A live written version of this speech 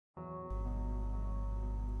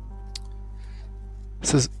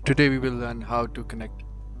So today we will learn how to connect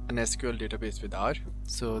an SQL database with R.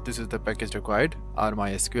 So this is the package required,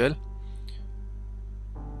 R/MySQL,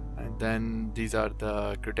 and then these are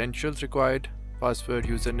the credentials required: password,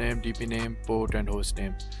 username, DB name, port, and host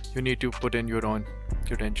name. You need to put in your own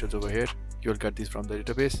credentials over here. You'll get these from the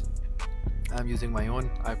database. I'm using my own.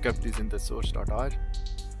 I've kept these in the source.r,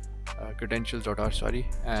 credentials.r, sorry,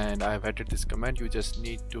 and I've added this command. You just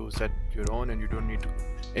need to set your own, and you don't need to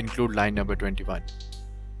include line number 21.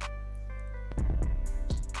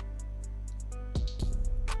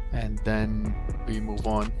 And then we move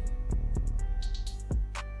on.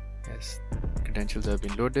 Yes, credentials have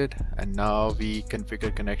been loaded, and now we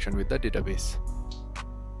configure connection with the database.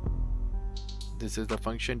 This is the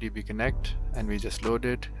function dbconnect, and we just load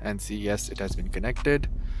it and see yes, it has been connected.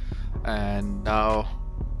 And now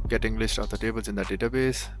getting list of the tables in the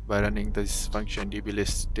database by running this function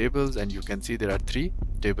dblist tables, and you can see there are 3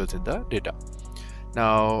 tables in the data.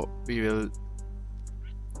 Now we will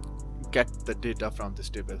get the data from this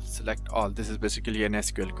table. Select all. This is basically an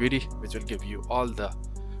SQL query which will give you all the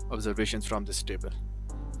observations from this table.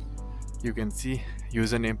 You can see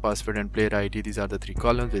username, password, and player ID. These are the 3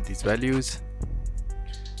 columns with these values.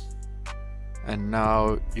 And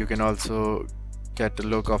now you can also get a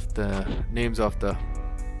look of the names of the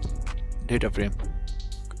data frame,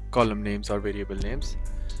 column names or variable names.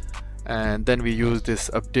 And then we use this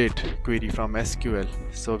update query from SQL.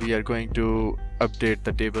 So we are going to update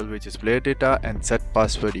the table which is player data and set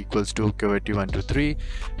password equals to qwerty123,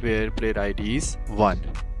 where player ID is 1.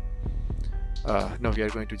 No, we are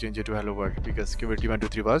going to change it to hello world because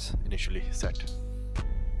qwerty123 was initially set.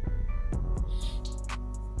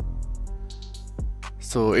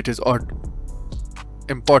 So it is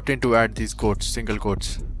important to add these quotes, single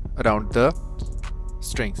quotes, around the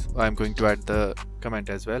strings. I'm going to add the comment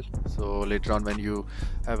as well, so later on when you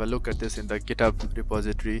have a look at this in the GitHub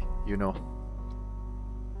repository, you know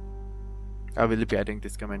I will be adding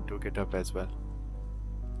this comment to GitHub as well.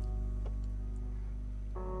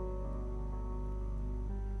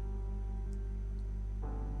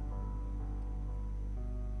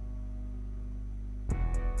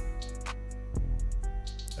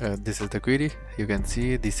 This is the query. You can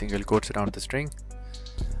see the single quotes around the string.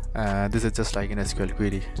 This is just like an SQL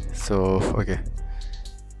query. So okay,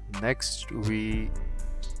 next we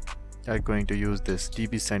are going to use this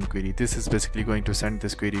db send query. This is basically going to send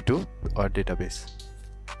this query to our database.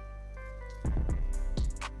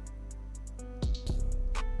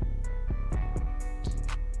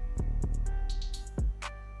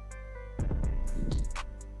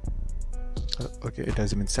 Okay, it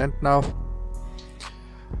has been sent now.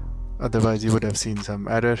 Otherwise you would have seen some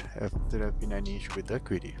error if there have been any issue with the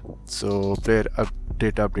query. So player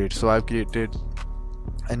data update. So I've created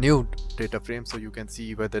a new data frame so you can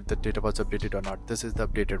see whether the data was updated or not. This is the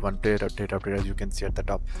updated one, player data update, as you can see at the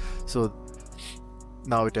top. So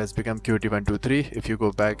now it has become qwerty123. If you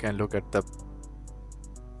go back and look at the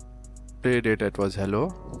player data, it was hello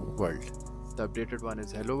world. The updated one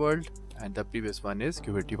is hello world and the previous one is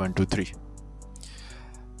qwerty123.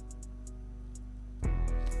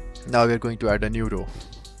 Now we are going to add a new row.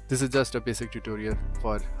 This is just a basic tutorial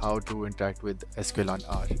for how to interact with SQL on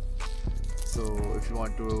R. So if you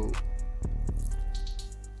want to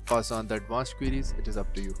pass on the advanced queries, it is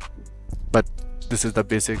up to you. But this is the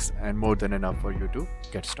basics and more than enough for you to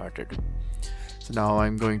get started. So now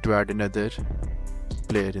I'm going to add another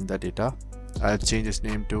player in the data. I've changed its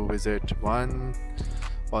name to visit 1,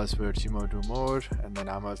 password more, and then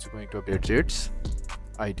I'm also going to update its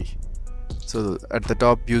ID. So at the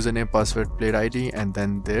top, username, password, player ID, and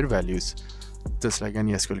then their values, just like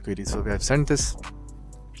any SQL query. So we have sent this.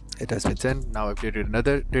 It has been sent. Now I've created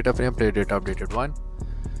another data frame, player data updated 1.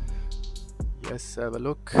 Yes, have a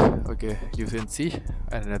look. Okay, you can see,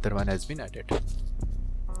 and another one has been added.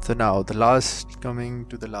 So now coming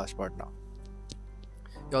to the last part now.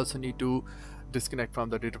 You also need to disconnect from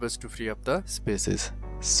the database to free up the spaces.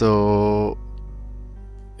 So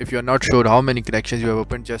if you're not sure how many connections you have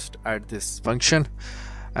opened, just add this function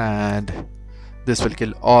and this will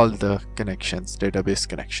kill all the connections, database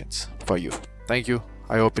connections for you. Thank you.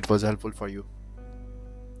 I hope it was helpful for you.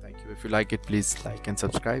 Thank you. If you like it, please like and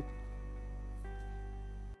subscribe.